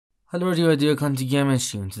Hello dear Conti Gaming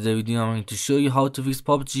Stream. Today video I'm going to show you how to fix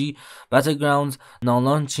PUBG Battlegrounds not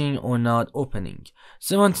launching or not opening.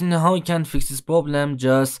 So if you want to know how you can fix this problem,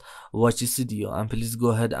 just watch this video and please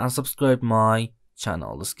go ahead and subscribe my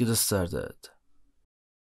channel. Let's get started.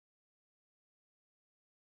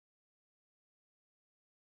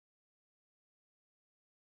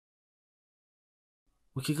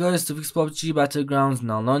 Okay guys, to fix PUBG Battlegrounds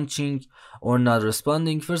not launching or not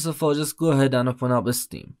responding, first of all just go ahead and open up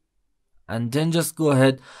Steam. And then just go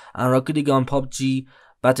ahead and right click on PUBG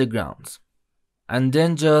Battlegrounds, and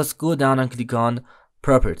then just go down and click on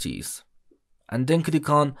Properties, and then click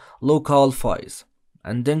on Local Files,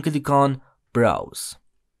 and then click on Browse.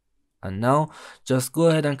 And now just go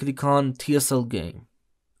ahead and click on TSL Game,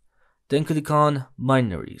 then click on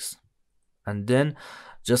Binaries, and then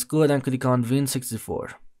just go ahead and click on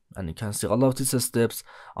Win64, and you can see all of these steps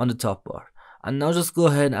on the top bar. And now just go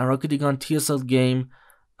ahead and right click on TSL Game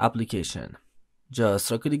application, just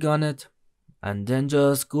right click on it, and then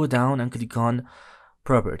just go down and click on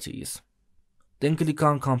Properties, then click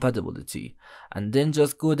on Compatibility, and then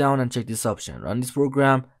just go down and check this option, run this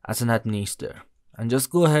program as an administrator, and just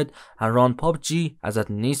go ahead and run PUBG as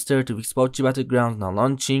administrator to fix PUBG Battlegrounds not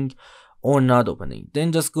launching or not opening.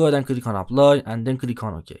 Then just go ahead and click on Apply, and then click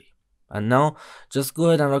on OK. And now just go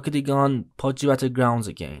ahead and right click on PUBG Battlegrounds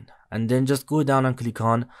again, and then just go down and click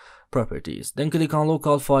on Properties, then click on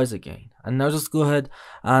Local Files again, and now just go ahead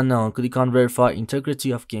and click on Verify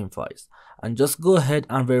Integrity of Game Files, and just go ahead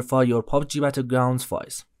and verify your PUBG Battlegrounds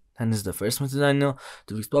files. And this is the first method I know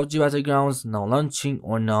to fix PUBG Battlegrounds not launching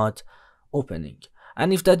or not opening.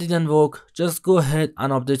 And if that didn't work, just go ahead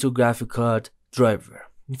and update your graphic card driver.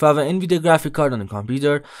 If you have an NVIDIA graphic card on the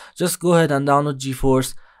computer, just go ahead and download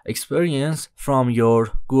GeForce Experience from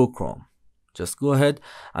your Google Chrome. Just go ahead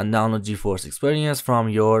and download GeForce Experience from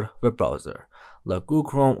your web browser like Google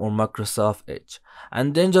Chrome or Microsoft Edge,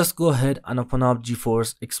 and then just go ahead and open up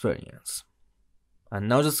GeForce Experience. And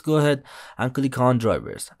now just go ahead and click on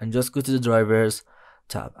Drivers, and just go to the Drivers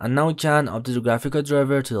tab, and now you can update the graphic card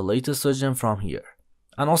driver to the latest version from here.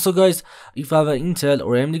 And also guys, if you have an Intel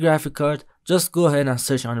or AMD graphic card, just go ahead and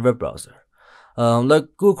search on the web browser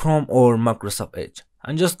like Google Chrome or Microsoft Edge,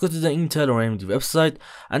 and just go to the Intel or AMD website,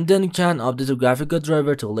 and then you can update the graphic card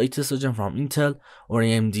driver to the latest version from Intel or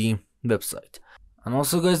AMD website. And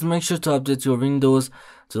also guys, make sure to update your Windows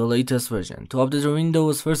to the latest version. To update your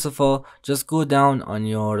Windows, first of all, just go down on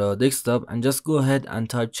your desktop and just go ahead and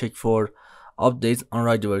type check for updates on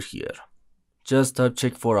right over here. Just type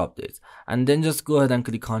check for updates, and then just go ahead and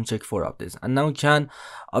click on check for updates, and now you can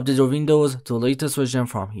update your Windows to the latest version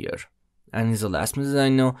from here. And this is the last method I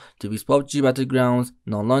know to fix PUBG Battlegrounds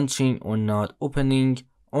not launching or not opening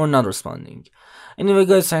or not responding. Anyway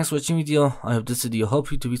guys, thanks for watching video. I hope this video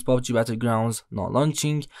helped you to fix PUBG Battlegrounds not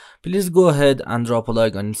launching. Please go ahead and drop a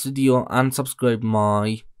like on this video and subscribe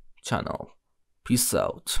my channel. Peace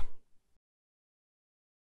out.